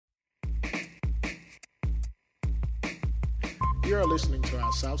You are listening to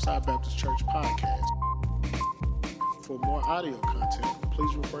our Southside Baptist Church podcast. For more audio content,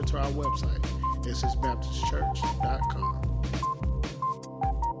 please refer to our website, ssbaptistchurch.com.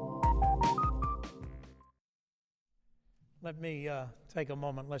 Let me take a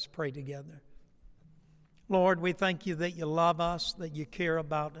moment. Let's pray together. Lord, we thank you that you love us, that you care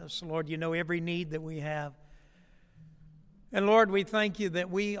about us. Lord, you know every need that we have. And Lord, we thank you that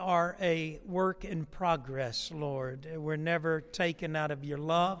we are a work in progress, Lord. We're never taken out of your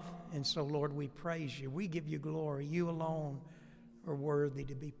love. And so, Lord, we praise you. We give you glory. You alone are worthy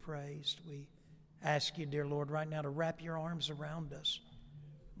to be praised. We ask you, dear Lord, right now to wrap your arms around us.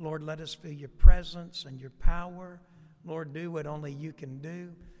 Lord, let us feel your presence and your power. Lord, do what only you can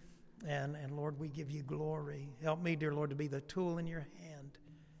do. And Lord, we give you glory. Help me, dear Lord, to be the tool in your hand.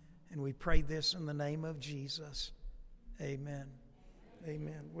 And we pray this in the name of Jesus. Amen.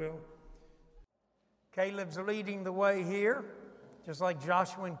 Amen. Well, Caleb's leading the way here, just like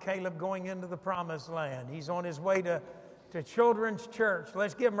Joshua and Caleb going into the promised land. He's on his way to Children's Church.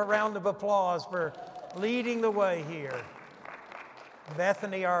 Let's give him a round of applause for leading the way here.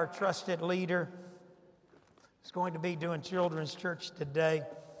 Bethany, our trusted leader, is going to be doing Children's Church today.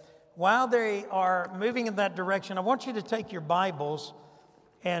 While they are moving in that direction, I want you to take your Bibles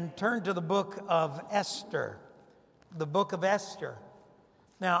and turn to the book of Esther. The book of Esther.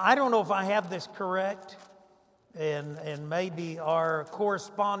 Now, I don't know if I have this correct, and maybe our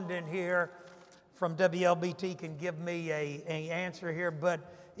correspondent here from WLBT can give me a answer here, but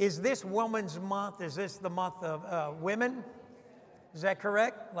is this Women's Month? Is this the month of women? Is that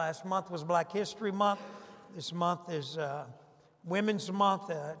correct? Last month was Black History Month. This month is Women's Month,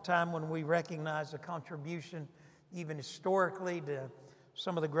 a time when we recognize the contribution, even historically, to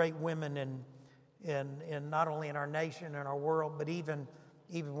some of the great women in not only in our nation and our world, but even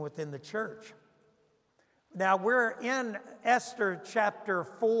within the church. Now, we're in Esther chapter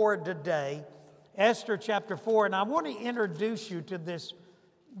 4 today. Esther chapter 4, and I want to introduce you to this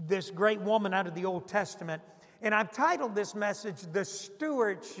great woman out of the Old Testament. And I've titled this message, The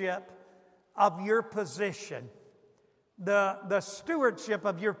Stewardship of Your Position. The stewardship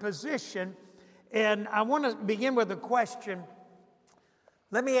of your position. And I want to begin with a question.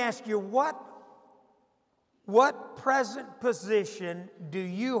 Let me ask you, what present position do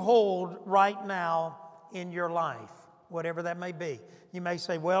you hold right now in your life, whatever that may be? You may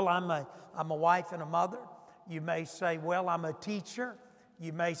say, well, I'm a wife and a mother. You may say, well, I'm a teacher.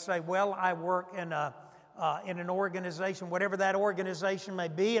 You may say, well, I work in an organization, whatever that organization may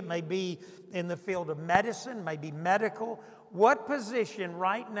be. It may be in the field of medicine, may be medical. What position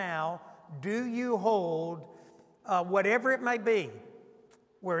right now do you hold, whatever it may be,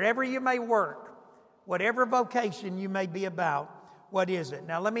 wherever you may work? Whatever vocation you may be about, what is it?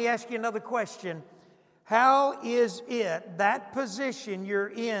 Now, let me ask you another question. How is it, that position you're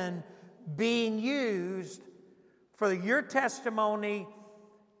in, being used for your testimony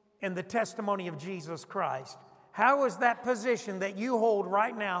and the testimony of Jesus Christ? How is that position that you hold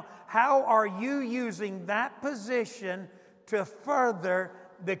right now, how are you using that position to further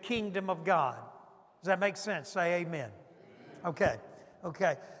the kingdom of God? Does that make sense? Say amen. Okay.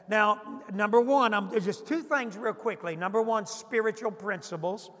 Now, number one, there's just two things real quickly. Number one, spiritual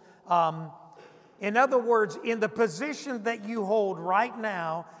principles. In other words, in the position that you hold right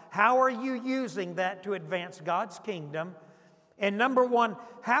now, how are you using that to advance God's kingdom? And number one,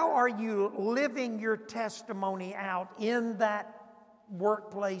 how are you living your testimony out in that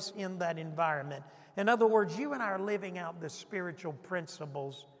workplace, in that environment? In other words, you and I are living out the spiritual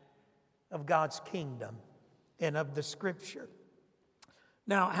principles of God's kingdom and of the Scripture.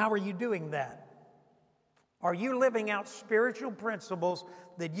 Now, how are you doing that? Are you living out spiritual principles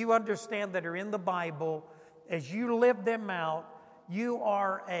that you understand that are in the Bible? As you live them out, you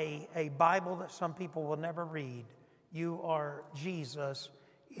are a Bible that some people will never read. You are Jesus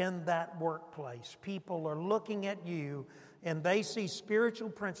in that workplace. People are looking at you and they see spiritual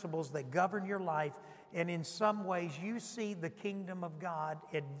principles that govern your life, and in some ways you see the kingdom of God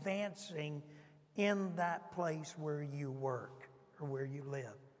advancing in that place where you work or where you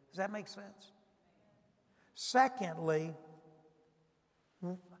live. Does that make sense? Secondly,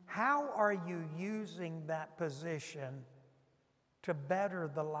 how are you using that position to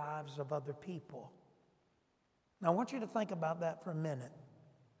better the lives of other people? Now, I want you to think about that for a minute.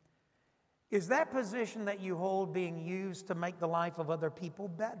 Is that position that you hold being used to make the life of other people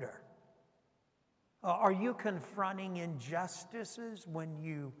better? Are you confronting injustices when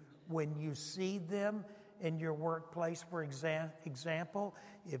you see them in your workplace? For example,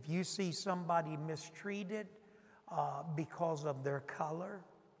 if you see somebody mistreated because of their color,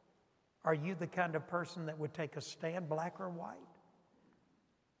 are you the kind of person that would take a stand, black or white?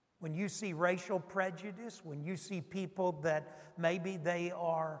 when you see racial prejudice, when you see people that maybe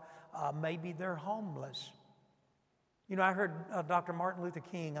they're homeless. You know, I heard Dr. Martin Luther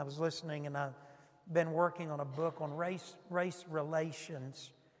King. I was listening, and I've been working on a book on race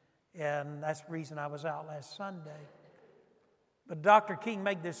relations, and that's the reason I was out last Sunday. But Dr. King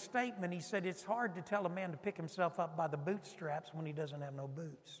made this statement. He said, it's hard to tell a man to pick himself up by the bootstraps when he doesn't have no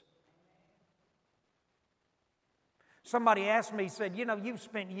boots. Somebody asked me, said, you know,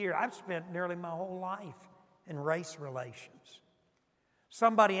 I've spent nearly my whole life in race relations.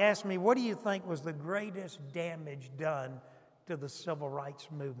 Somebody asked me, what do you think was the greatest damage done to the civil rights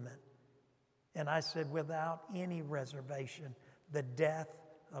movement? And I said, without any reservation, the death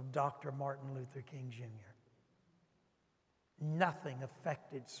of Dr. Martin Luther King Jr. Nothing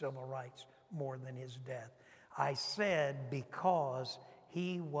affected civil rights more than his death. I said because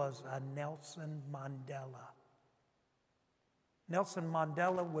he was a Nelson Mandela. Nelson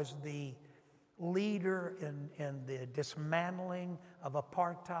Mandela was the leader in the dismantling of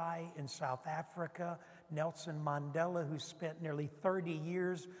apartheid in South Africa. Nelson Mandela, who spent nearly 30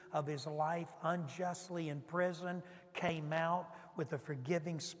 years of his life unjustly in prison, came out with a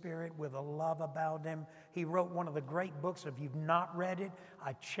forgiving spirit, with a love about him. He wrote one of the great books. If you've not read it,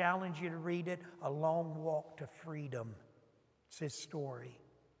 I challenge you to read it, A Long Walk to Freedom. It's his story.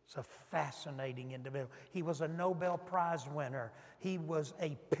 It's a fascinating individual. He was a Nobel Prize winner. He was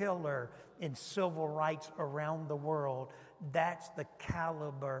a pillar in civil rights around the world. That's the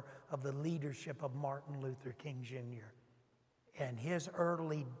caliber of the leadership of Martin Luther King Jr. And his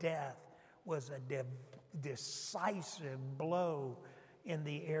early death was a decisive blow in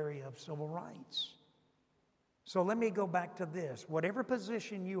the area of civil rights. So let me go back to this. Whatever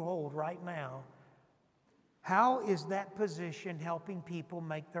position you hold right now, how is that position helping people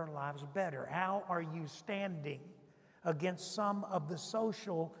make their lives better? How are you standing against some of the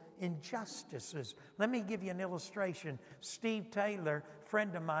social injustices? Let me give you an illustration. Steve Taylor,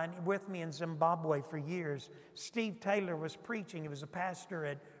 friend of mine, with me in Zimbabwe for years. Steve Taylor was preaching. He was a pastor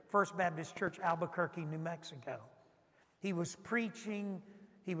at First Baptist Church, Albuquerque, New Mexico. He was preaching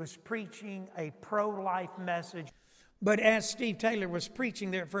a pro-life message. But as Steve Taylor was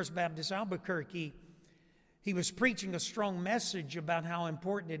preaching there at First Baptist Albuquerque, he was preaching a strong message about how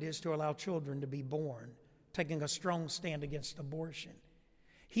important it is to allow children to be born, taking a strong stand against abortion.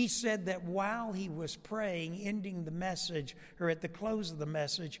 He said that while he was praying, ending the message, or at the close of the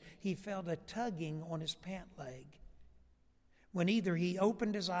message, he felt a tugging on his pant leg. When either he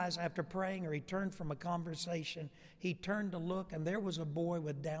opened his eyes after praying or he turned from a conversation, he turned to look, and there was a boy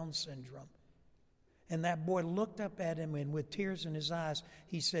with Down syndrome. And that boy looked up at him, and with tears in his eyes,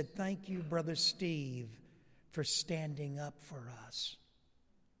 he said, "Thank you, Brother Steve, for standing up for us."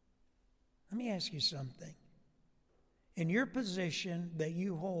 Let me ask you something. In your position that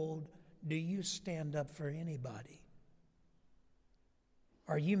you hold, do you stand up for anybody?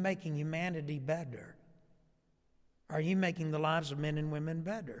 Are you making humanity better? Are you making the lives of men and women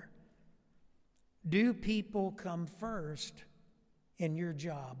better? Do people come first in your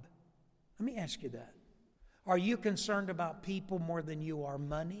job? Let me ask you that. Are you concerned about people more than you are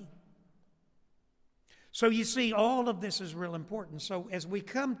money? So you see, all of this is real important. So as we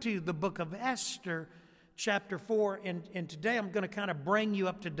come to the book of Esther, chapter 4, and today I'm going to kind of bring you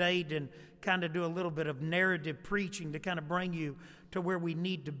up to date and kind of do a little bit of narrative preaching to kind of bring you to where we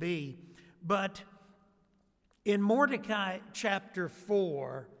need to be. But in Mordecai chapter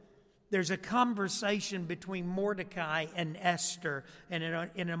 4, there's a conversation between Mordecai and Esther, and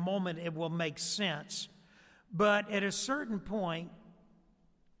in a moment it will make sense. But at a certain point,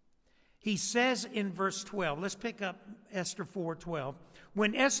 he says in verse 12, let's pick up Esther 4:12.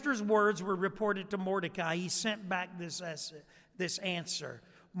 When Esther's words were reported to Mordecai, he sent back this answer.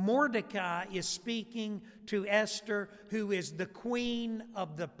 Mordecai is speaking to Esther, who is the queen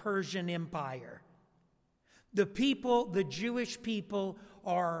of the Persian Empire. The Jewish people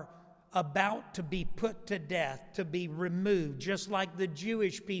are about to be put to death, to be removed, just like the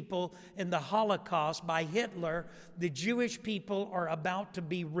Jewish people in the Holocaust by Hitler. The Jewish people are about to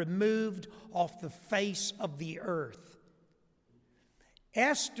be removed off the face of the earth.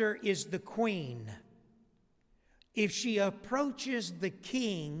 Esther is the queen. If she approaches the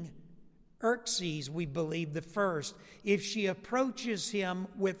king, Xerxes, we believe, the first, if she approaches him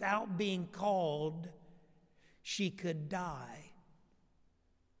without being called, she could die.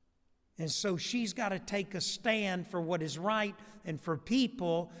 And so she's got to take a stand for what is right and for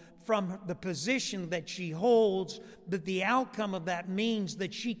people from the position that she holds. But the outcome of that means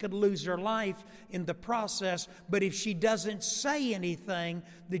that she could lose her life in the process. But if she doesn't say anything,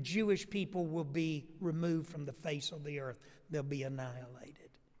 the Jewish people will be removed from the face of the earth. They'll be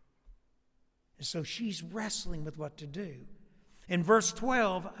annihilated. So she's wrestling with what to do. In verse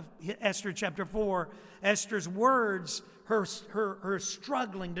 12, Esther chapter 4, Esther's words, her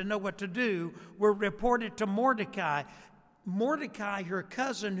struggling to know what to do, were reported to Mordecai. Mordecai, her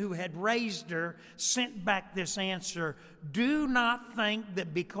cousin who had raised her, sent back this answer: do not think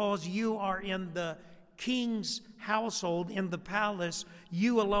that because you are in the king's household, in the palace,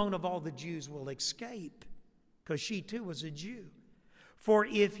 you alone of all the Jews will escape. Because she too was a Jew. For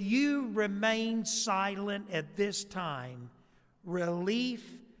if you remain silent at this time, relief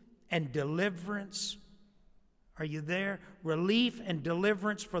and deliverance, are you there? Relief and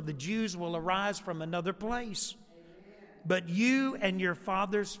deliverance for the Jews will arise from another place. But you and your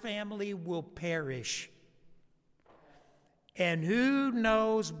father's family will perish. And who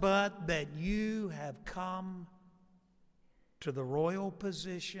knows but that you have come to the royal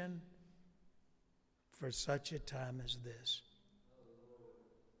position for such a time as this?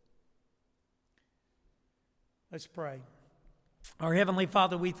 Let's pray. Our Heavenly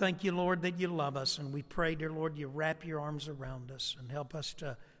Father, we thank you, Lord, that you love us. And we pray, dear Lord, you wrap your arms around us and help us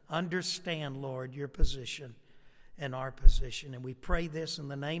to understand, Lord, your position and our position. And we pray this in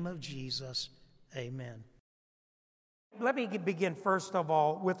the name of Jesus. Amen. Let me begin, first of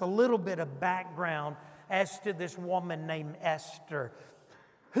all, with a little bit of background as to this woman named Esther.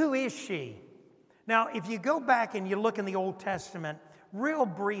 Who is she? Now, if you go back and you look in the Old Testament, real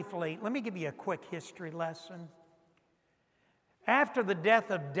briefly, let me give you a quick history lesson. After the death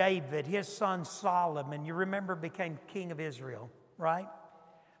of David, his son Solomon, you remember, became king of Israel, right?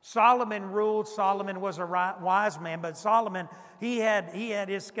 Solomon ruled. Solomon was a wise man, but Solomon, he had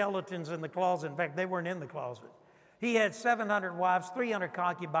his skeletons in the closet. In fact, they weren't in the closet. He had 700 wives, 300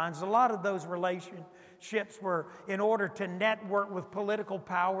 concubines. A lot of those relationships were in order to network with political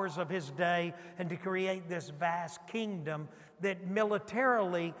powers of his day and to create this vast kingdom that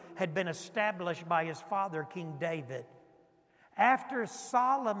militarily had been established by his father, King David. After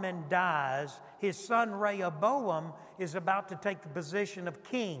Solomon dies, his son Rehoboam is about to take the position of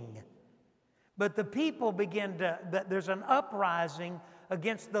king. But the people there's an uprising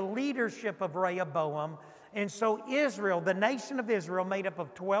against the leadership of Rehoboam. And so Israel, the nation of Israel, made up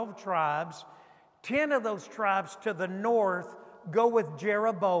of 12 tribes, 10 of those tribes to the north go with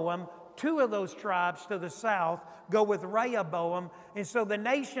Jeroboam, 2 of those tribes to the south go with Rehoboam. And so the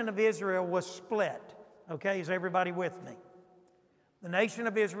nation of Israel was split. Okay, is everybody with me? The nation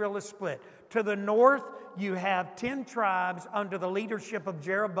of Israel is split. To the north, you have 10 tribes under the leadership of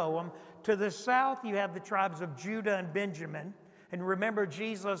Jeroboam. To the south, you have the tribes of Judah and Benjamin. And remember,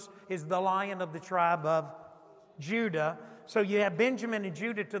 Jesus is the Lion of the tribe of Judah. So you have Benjamin and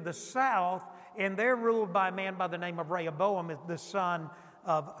Judah to the south, and they're ruled by a man by the name of Rehoboam, the son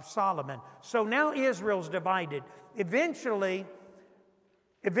of Solomon. So now Israel's divided. Eventually,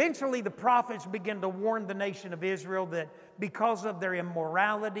 the prophets begin to warn the nation of Israel that because of their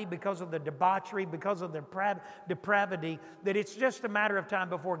immorality, because of their debauchery, because of their depravity, that it's just a matter of time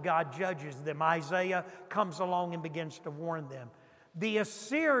before God judges them. Isaiah comes along and begins to warn them. The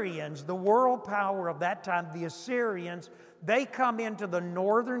Assyrians, the world power of that time, the Assyrians, they come into the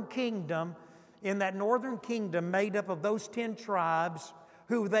northern kingdom. In that northern kingdom made up of those 10 tribes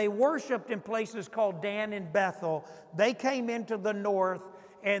who they worshiped in places called Dan and Bethel. They came into the north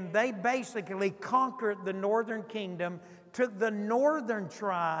and they basically conquered the northern kingdom, took the northern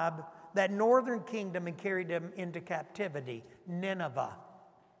tribe, that northern kingdom, and carried them into captivity. Nineveh.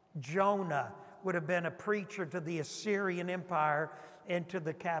 Jonah would have been a preacher to the Assyrian Empire and to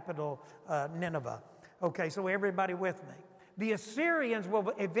the capital, Nineveh. Okay, so everybody with me? The Assyrians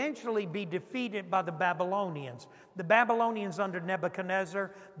will eventually be defeated by the Babylonians. The Babylonians under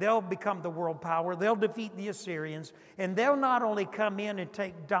Nebuchadnezzar, they'll become the world power. They'll defeat the Assyrians, and they'll not only come in and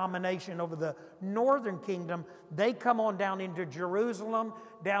take domination over the northern kingdom, they come on down into Jerusalem,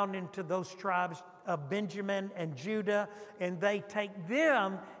 down into those tribes of Benjamin and Judah, and they take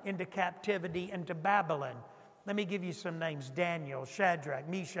them into captivity into Babylon. Let me give you some names: Daniel, Shadrach,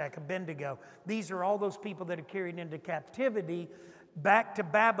 Meshach, Abednego. These are all those people that are carried into captivity back to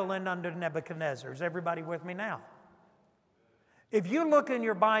Babylon under Nebuchadnezzar. Is everybody with me now? If you look in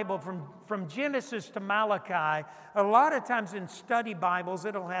your Bible from Genesis to Malachi, a lot of times in study Bibles,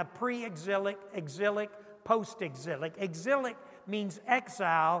 it'll have pre-exilic, exilic, post-exilic. Exilic means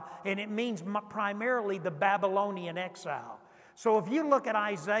exile, and it means primarily the Babylonian exile. So if you look at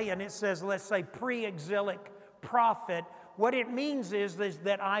Isaiah and it says, let's say, pre-exilic prophet, what it means is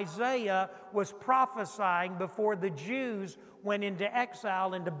that Isaiah was prophesying before the Jews went into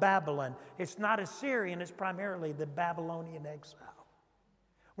exile into Babylon. It's not Assyrian, it's primarily the Babylonian exile.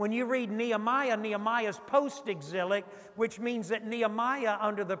 When you read Nehemiah, Nehemiah's post-exilic, which means that Nehemiah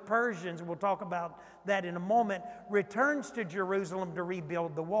under the Persians, we'll talk about that in a moment, returns to Jerusalem to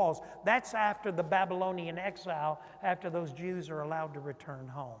rebuild the walls. That's after the Babylonian exile, after those Jews are allowed to return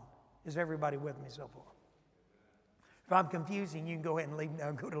home. Is everybody with me so far? If I'm confusing, you can go ahead and leave now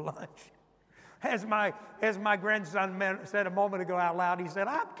and go to lunch. As my grandson said a moment ago out loud, he said,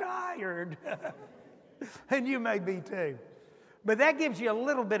 "I'm tired." And you may be too. But that gives you a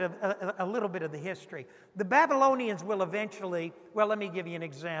little bit of the history. The Babylonians will eventually, well, let me give you an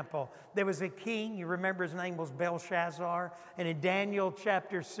example. There was a king, you remember his name was Belshazzar, and in Daniel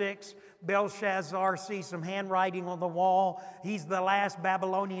chapter 6, Belshazzar sees some handwriting on the wall. He's the last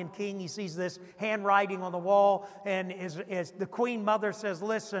Babylonian king. He sees this handwriting on the wall, and as the queen mother says,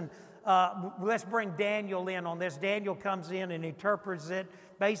 "Listen, let's bring Daniel in on this." Daniel comes in and interprets it.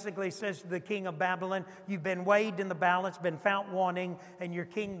 Basically says to the king of Babylon, "You've been weighed in the balance, been found wanting, and your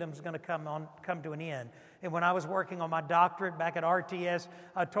kingdom's going to come to an end." And when I was working on my doctorate back at RTS,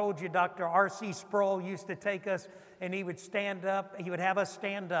 I told you Dr. R.C. Sproul used to take us and he would stand up. He would have us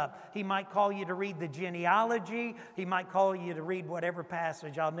stand up. He might call you to read the genealogy. He might call you to read whatever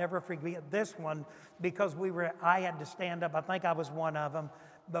passage. I'll never forget this one because I had to stand up. I think I was one of them.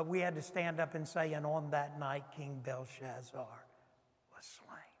 But we had to stand up and say, "And on that night, King Belshazzar was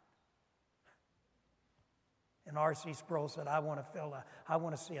slain." And R.C. Sproul said, I want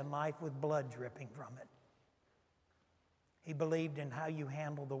to see a knife with blood dripping from it. He believed in how you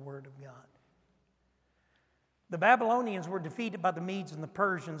handle the Word of God. The Babylonians were defeated by the Medes and the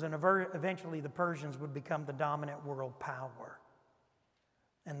Persians, and eventually the Persians would become the dominant world power.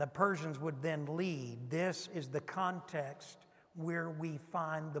 And the Persians would then lead. This is the context where we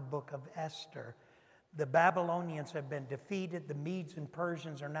find the book of Esther. The Babylonians have been defeated. The Medes and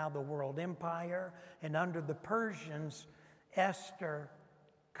Persians are now the world empire. And under the Persians, Esther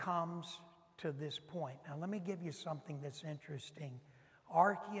comes to this point. Now, let me give you something that's interesting.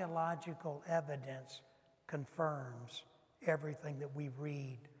 Archaeological evidence confirms everything that we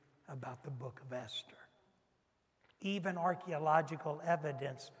read about the book of Esther. Even archaeological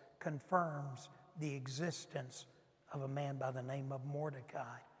evidence confirms the existence of a man by the name of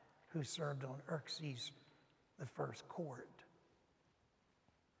Mordecai, who served on Xerxes the first court.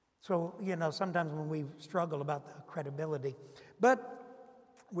 So, sometimes when we struggle about the credibility, but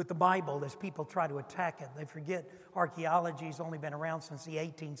with the Bible, as people try to attack it, they forget archaeology's only been around since the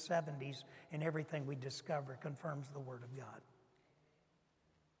 1870s, and everything we discover confirms the Word of God.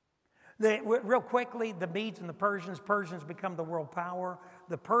 Real quickly, the Medes and the Persians become the world power.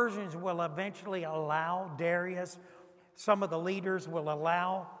 The Persians will eventually allow Darius, some of the leaders will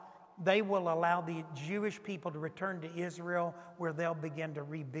allow the Jewish people to return to Israel, where they'll begin to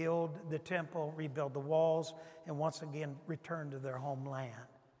rebuild the temple, rebuild the walls, and once again return to their homeland.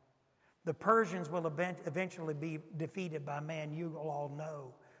 The Persians will eventually be defeated by a man you all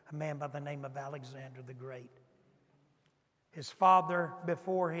know, a man by the name of Alexander the Great. His father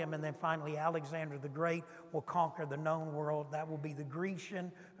before him, and then finally Alexander the Great will conquer the known world. That will be the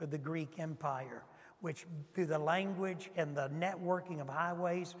Grecian or the Greek Empire, which through the language and the networking of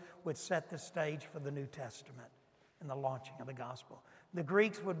highways would set the stage for the New Testament and the launching of the gospel. The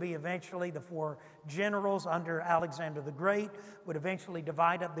Greeks would be eventually, the four generals under Alexander the Great would eventually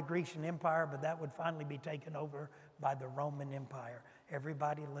divide up the Grecian Empire, but that would finally be taken over by the Roman Empire.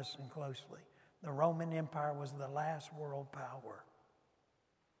 Everybody listen closely. The Roman Empire was the last world power.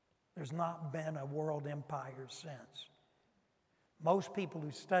 There's not been a world empire since. Most people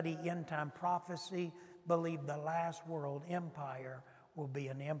who study end-time prophecy believe the last world empire will be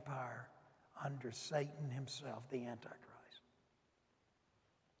an empire under Satan himself, the Antichrist.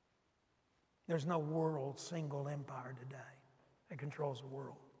 There's no world single empire today that controls the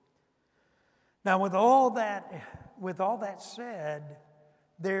world. Now, with all that said,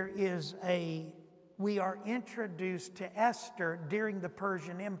 we are introduced to Esther during the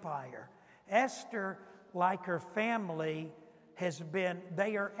Persian Empire. Esther, like her family,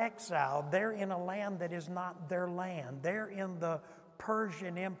 they are exiled. They're in a land that is not their land. They're in the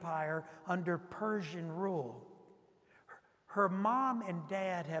Persian Empire under Persian rule. Her mom and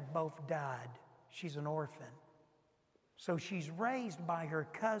dad have both died. She's an orphan. So she's raised by her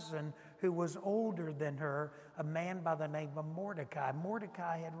cousin who was older than her, a man by the name of Mordecai.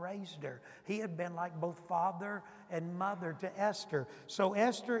 Mordecai had raised her. He had been like both father and mother to Esther. So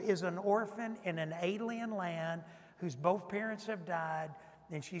Esther is an orphan in an alien land whose both parents have died,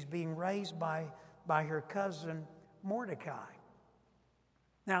 and she's being raised by her cousin Mordecai.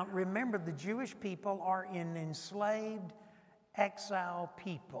 Now remember, the Jewish people are an enslaved, exile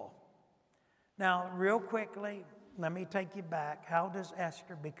people. Now, real quickly, let me take you back. How does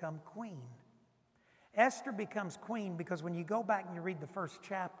Esther become queen? Esther becomes queen because when you go back and you read the first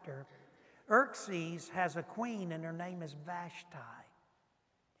chapter, Xerxes has a queen and her name is Vashti,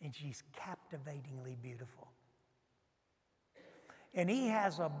 and she's captivatingly beautiful. And he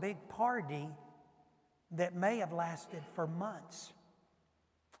has a big party that may have lasted for months.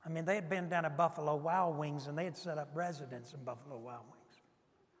 I mean, they had been down at Buffalo Wild Wings and they had set up residence in Buffalo Wild Wings.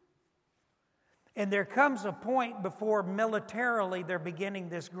 And there comes a point before militarily they're beginning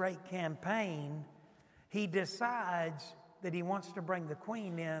this great campaign. He decides that he wants to bring the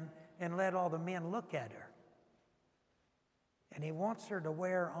queen in and let all the men look at her. And he wants her to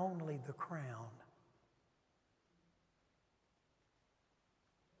wear only the crown.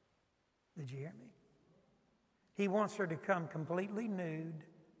 Did you hear me? He wants her to come completely nude,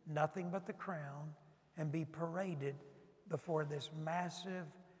 nothing but the crown, and be paraded before this massive,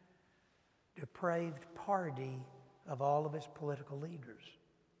 depraved party of all of his political leaders.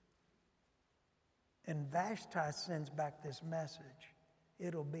 And Vashti sends back this message: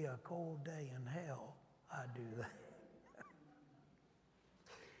 it'll be a cold day in hell, I do that.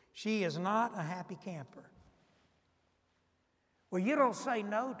 She is not a happy camper. Well, you don't say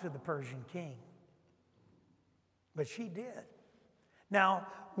no to the Persian king. But she did. Now,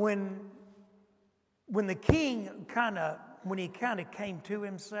 when the king when he came to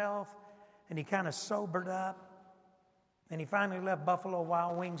himself and he kind of sobered up and he finally left Buffalo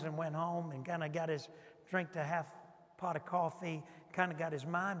Wild Wings and went home and kind of got drank a half pot of coffee, kind of got his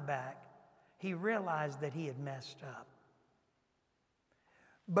mind back, he realized that he had messed up.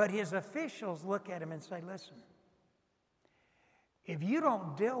 But his officials look at him and say, listen, if you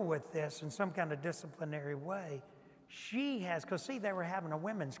don't deal with this in some kind of disciplinary way, she has, because see, they were having a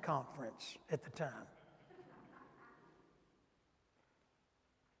women's conference at the time.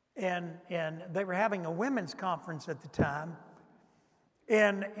 And they were having a women's conference at the time.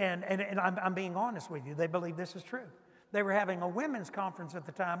 And I'm being honest with you, they believe this is true. They were having a women's conference at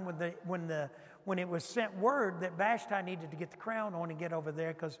the time when it was sent word that Vashti needed to get the crown on and get over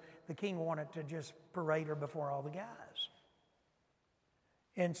there because the king wanted to just parade her before all the guys.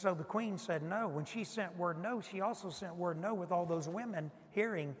 And so the queen said no. When she sent word no, she also sent word no with all those women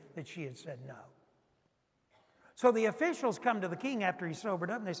hearing that she had said no. So the officials come to the king after he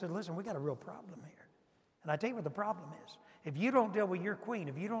sobered up and they said, listen, we got a real problem here. And I tell you what the problem is. If you don't deal with your queen,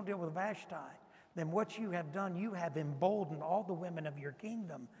 if you don't deal with Vashti, then what you have done, you have emboldened all the women of your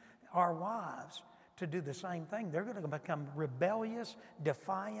kingdom, our wives, to do the same thing. They're going to become rebellious,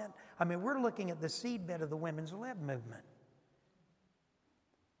 defiant. I mean, we're looking at the seedbed of the women's lib movement.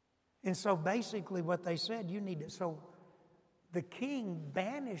 And so basically what they said, so the king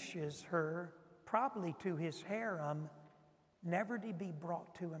banishes her probably to his harem, never to be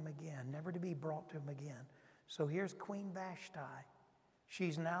brought to him again, So here's Queen Vashti.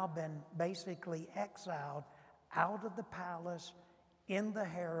 She's now been basically exiled out of the palace, in the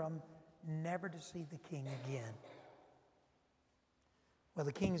harem, never to see the king again. Well,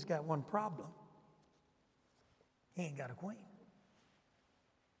 the king's got one problem. He ain't got a queen.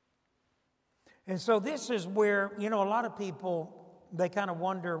 And so this is where, a lot of people, they kind of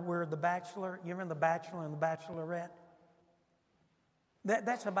wonder where The Bachelor, you remember The Bachelor and The Bachelorette?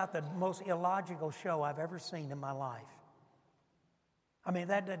 That's about the most illogical show I've ever seen in my life. I mean,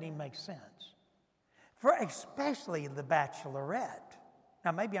 that doesn't even make sense. Especially The Bachelorette.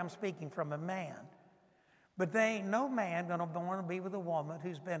 Now, maybe I'm speaking from a man, but there ain't no man going to want to be with a woman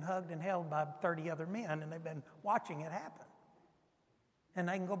who's been hugged and held by 30 other men, and they've been watching it happen. And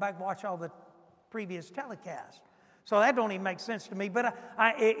they can go back and watch all the previous telecast. So that don't even make sense to me, but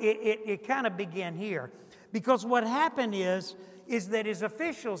it kind of began here. Because what happened is that his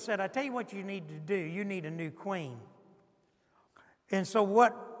officials said, I tell you what you need to do, you need a new queen. And so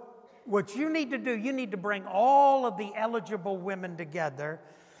what you need to do, you need to bring all of the eligible women together,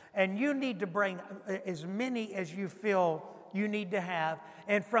 and you need to bring as many as you feel you need to have.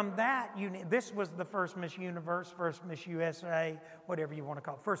 And from that, this was the first Miss Universe, first Miss USA, whatever you want to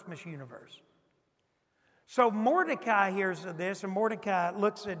call it, first Miss Universe. So Mordecai hears of this, and Mordecai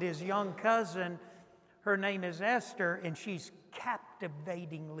looks at his young cousin. Her name is Esther, and she's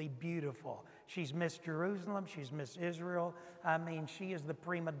captivatingly beautiful. She's Miss Jerusalem. She's Miss Israel. I mean, she is the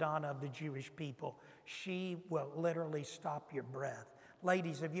prima donna of the Jewish people. She will literally stop your breath.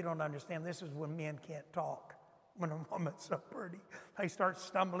 Ladies, if you don't understand, this is when men can't talk. When a woman's so pretty, they start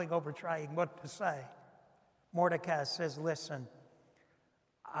stumbling over trying what to say. Mordecai says, listen,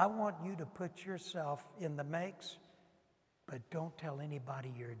 I want you to put yourself in the mix, but don't tell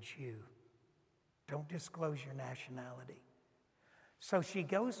anybody you're a Jew. Don't disclose your nationality. So she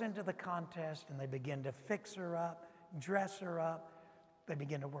goes into the contest and they begin to fix her up, dress her up. They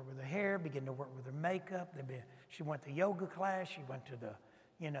begin to work with her hair, begin to work with her makeup. She went to yoga class. She went to the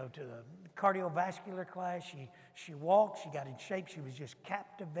cardiovascular class. She walked. She got in shape. She was just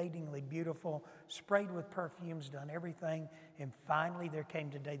captivatingly beautiful, sprayed with perfumes, done everything. And finally, there came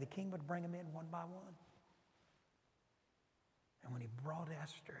the day the king would bring them in one by one. And when he brought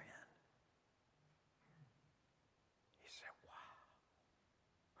Esther in, he said, wow.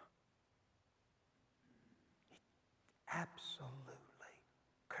 He absolutely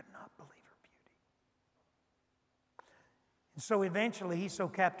could not believe her beauty. And so eventually he's so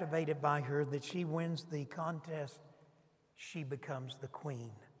captivated by her that she wins the contest. She becomes the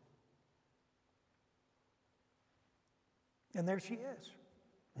queen. And there she is.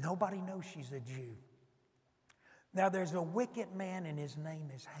 Nobody knows she's a Jew. Now there's a wicked man and his name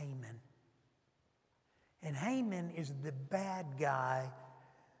is Haman. And Haman is the bad guy.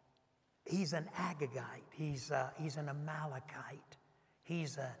 He's an Agagite. He's an Amalekite.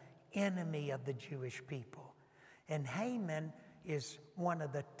 He's an enemy of the Jewish people. And Haman is one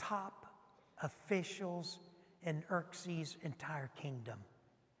of the top officials in Xerxes' entire kingdom.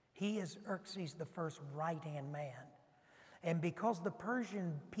 He is Xerxes the first right-hand man. And because the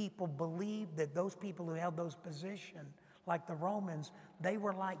Persian people believed that those people who held those positions, like the Romans, they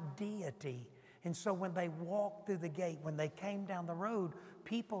were like deity. And so when they walked through the gate, when they came down the road,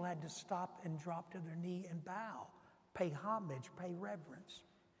 people had to stop and drop to their knee and bow, pay homage, pay reverence.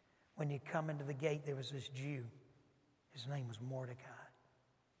 When you come into the gate, there was this Jew. His name was Mordecai.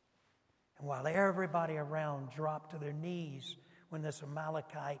 And while everybody around dropped to their knees when this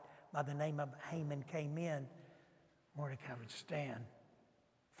Amalekite by the name of Haman came in, Mordecai would stand,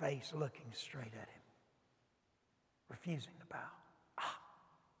 face looking straight at him, refusing to bow.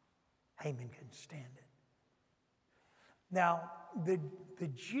 Haman couldn't stand it. Now, the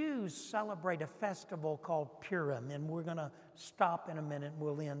Jews celebrate a festival called Purim, and we're going to stop in a minute and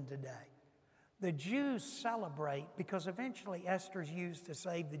we'll end today. The Jews celebrate, because eventually Esther's used to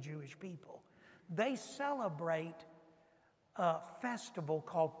save the Jewish people. They celebrate a festival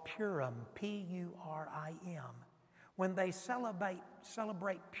called Purim, P-U-R-I-M. When they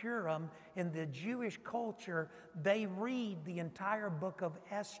celebrate Purim in the Jewish culture, they read the entire book of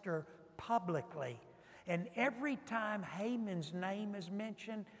Esther publicly. And every time Haman's name is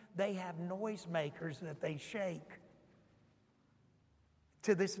mentioned, they have noisemakers that they shake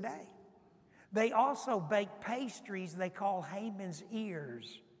to this day. They also bake pastries they call Haman's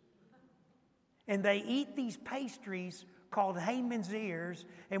ears. And they eat these pastries called Haman's ears.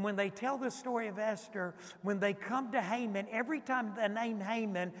 And when they tell the story of Esther, when they come to Haman, every time the name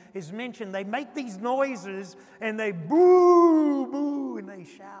Haman is mentioned, they make these noises and they boo, boo, and they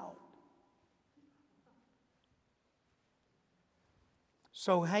shout.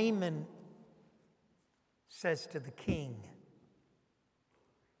 So Haman says to the king,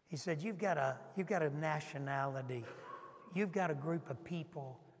 he said, you've got a nationality. You've got a group of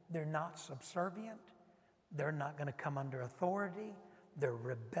people. They're not subservient. They're not going to come under authority. They're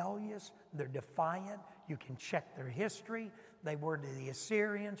rebellious. They're defiant. You can check their history. They were to the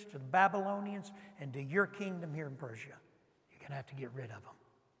Assyrians, to the Babylonians, and to your kingdom here in Persia. You're going to have to get rid of them.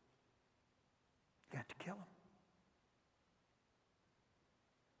 You have to kill them.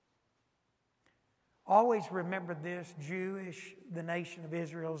 Always remember this, the nation of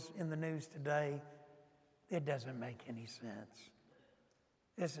Israel's in the news today. It doesn't make any sense.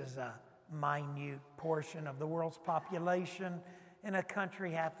 This is a minute portion of the world's population in a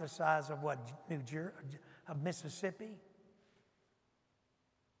country half the size of of Mississippi.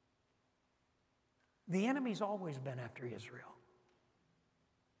 The enemy's always been after Israel.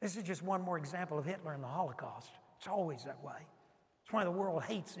 This is just one more example of Hitler and the Holocaust. It's always that way. It's why the world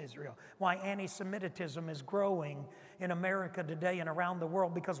hates Israel, why anti-Semitism is growing in America today and around the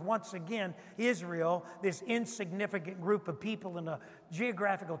world, because once again, Israel, this insignificant group of people in a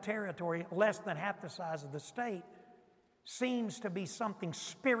geographical territory less than half the size of the state, seems to be something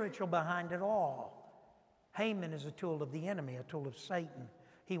spiritual behind it all. Haman is a tool of the enemy, a tool of Satan.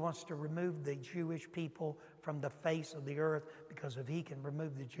 He wants to remove the Jewish people from the face of the earth, because if he can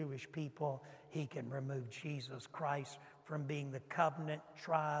remove the Jewish people, he can remove Jesus Christ from being the covenant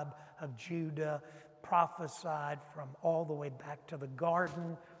tribe of Judah, prophesied from all the way back to the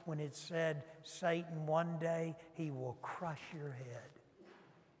garden when it said, Satan, one day he will crush your head.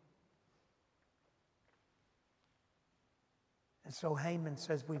 And so Haman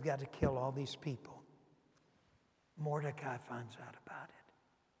says, we've got to kill all these people. Mordecai finds out about it.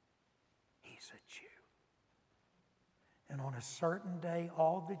 He's a Jew. And on a certain day,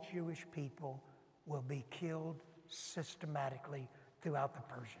 all the Jewish people will be killed systematically throughout the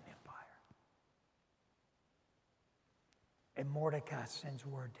Persian Empire. And Mordecai sends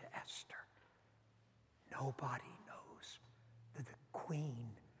word to Esther. Nobody knows that the queen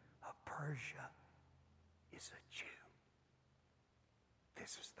of Persia is a Jew.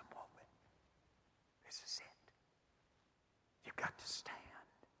 This is the moment. This is it. You've got to stand.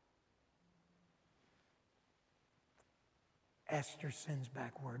 Esther sends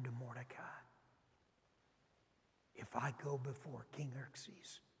back word to Mordecai. If I go before King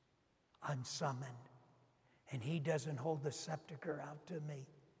Xerxes unsummoned and he doesn't hold the scepter out to me,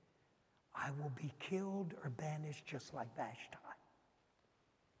 I will be killed or banished just like Vashti.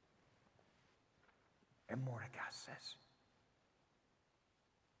 And Mordecai says,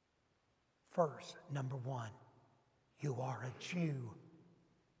 first, number one, you are a Jew.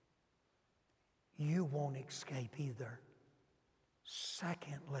 You won't escape either.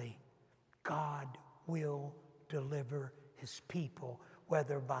 Secondly, God will deliver his people.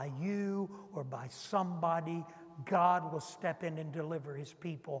 Whether by you or by somebody, God will step in and deliver his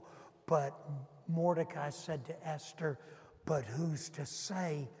people. But Mordecai said to Esther, but who's to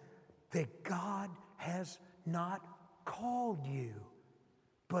say that God has not called you?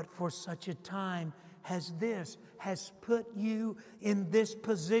 But for such a time as this, has put you in this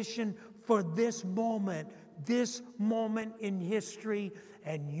position for this moment in history,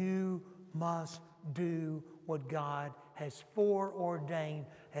 and you must do what God has foreordained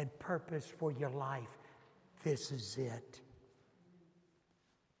and purposed for your life. This is it.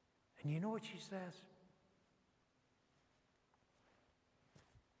 And you know what she says?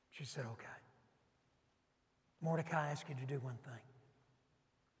 She said, okay. Mordecai asked you to do one thing.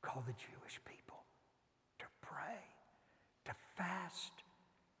 Call the Jewish people to pray, to fast.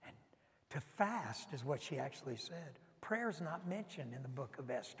 And to fast is what she actually said. Prayer's not mentioned in the book of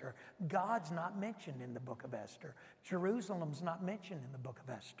Esther. God's not mentioned in the book of Esther. Jerusalem's not mentioned in the book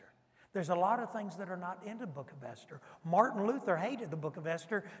of Esther. There's a lot of things that are not in the book of Esther. Martin Luther hated the book of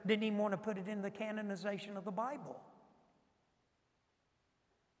Esther, didn't even want to put it in the canonization of the Bible.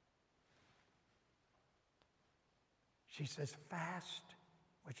 She says fast,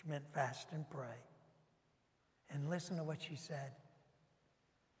 which meant fast and pray. And listen to what she said.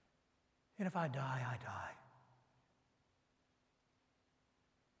 And if I die, I die.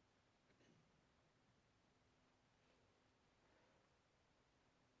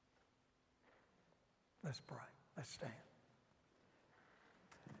 Let's pray. Let's stand.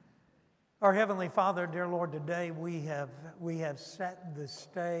 Our Heavenly Father, dear Lord, today we have set the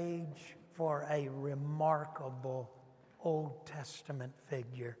stage for a remarkable Old Testament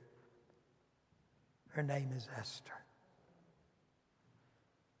figure. Her name is Esther.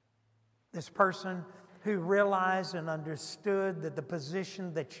 This person who realized and understood that the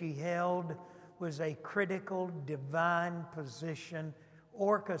position that she held was a critical divine position,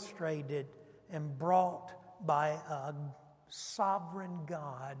 orchestrated and brought by a sovereign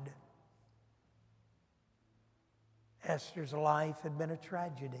God. Esther's life had been a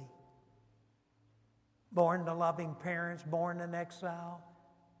tragedy. Born to loving parents, born in exile,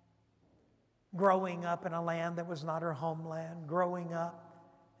 growing up in a land that was not her homeland, growing up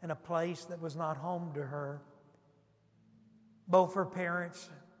in a place that was not home to her. Both her parents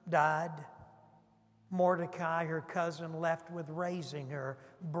died. Mordecai, her cousin, left with raising her,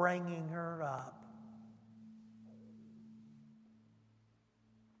 bringing her up.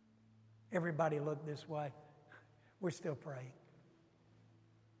 Everybody look this way. We're still praying.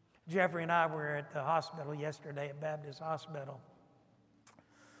 Jeffrey and I were at the hospital yesterday at Baptist Hospital.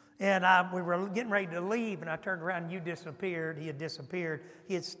 And we were getting ready to leave, and I turned around and you disappeared. He had disappeared.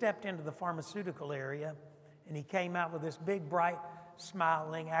 He had stepped into the pharmaceutical area, and he came out with this big, bright,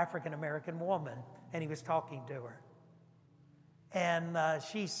 smiling African-American woman, and he was talking to her. And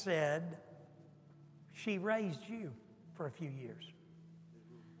she said, she raised you for a few years.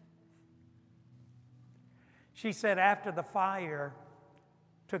 She said, after the fire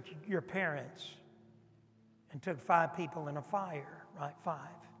took your parents and took 5 people in a fire, right? 5.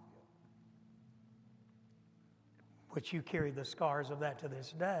 Which you carry the scars of that to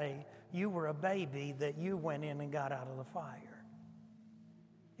this day. You were a baby that you went in and got out of the fire.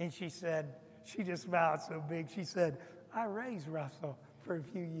 And she said, she just smiled so big. She said, I raised Russell for a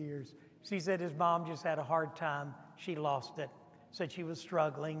few years. She said his mom just had a hard time. She lost it. Said she was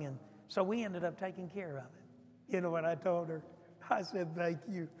struggling. And so we ended up taking care of it. You know what I told her? I said, thank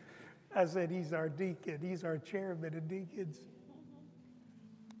you. I said, he's our deacon. He's our chairman of deacons.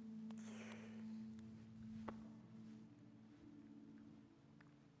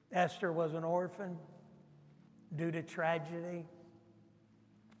 Esther was an orphan due to tragedy,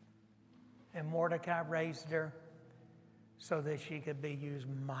 and Mordecai raised her so that she could be used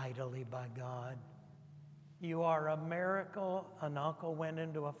mightily by God. You are a miracle. An uncle went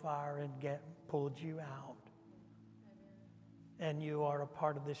into a fire and pulled you out. And you are a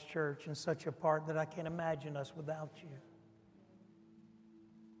part of this church, and such a part that I can't imagine us without you.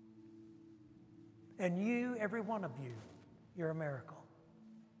 And you, every one of you, you're a miracle.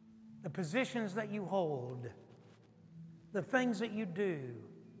 The positions that you hold, the things that you do,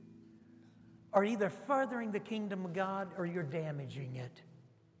 are either furthering the kingdom of God or you're damaging it.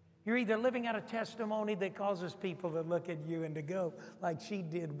 You're either living out a testimony that causes people to look at you and to go like she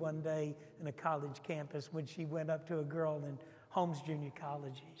did one day in a college campus when she went up to a girl in Holmes Junior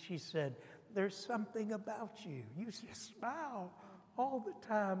College. She said, "There's something about you. You just smile all the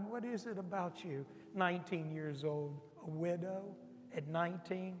time. What is it about you?" 19 years old, a widow at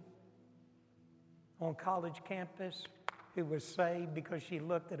 19 on college campus who was saved because she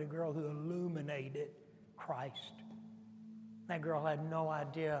looked at a girl who illuminated Christ. That girl had no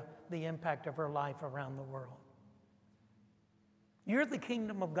idea the impact of her life around the world. You're the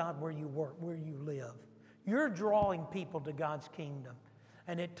kingdom of God where you work, where you live. You're drawing people to God's kingdom.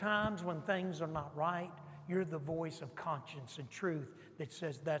 And at times when things are not right, you're the voice of conscience and truth that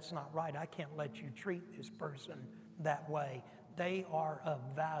says, that's not right. I can't let you treat this person that way. They are of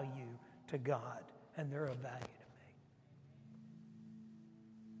value to God, and they're of value to me.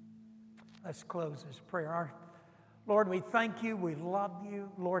 Let's close this prayer. Lord, we thank you. We love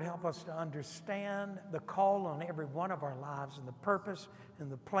you. Lord, help us to understand the call on every one of our lives and the purpose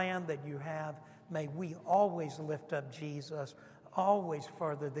and the plan that you have. May we always lift up Jesus, always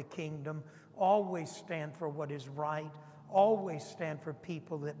further the kingdom, always stand for what is right, always stand for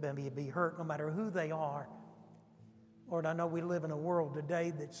people that may be hurt, no matter who they are. Lord, I know we live in a world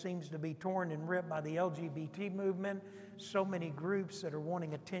today that seems to be torn and ripped by the LGBT movement. So many groups that are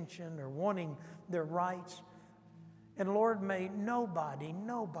wanting attention or wanting their rights. And Lord, may nobody,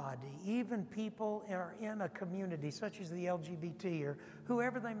 even people who are in a community such as the LGBT or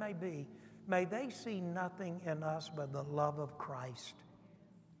whoever they may be, may they see nothing in us but the love of Christ.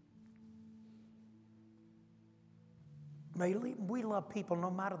 May we love people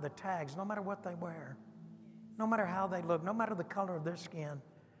no matter the tags, no matter what they wear, no matter how they look, no matter the color of their skin,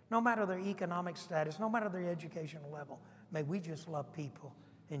 no matter their economic status, no matter their educational level. May we just love people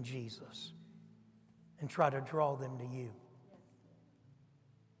in Jesus and try to draw them to you.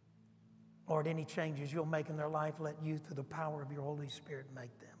 Lord, any changes you'll make in their life, let you, through the power of your Holy Spirit,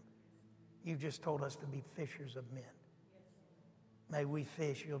 make them. You've just told us to be fishers of men. May we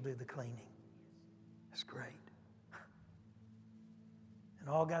fish, you'll do the cleaning. That's great. And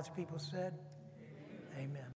all God's people said, amen.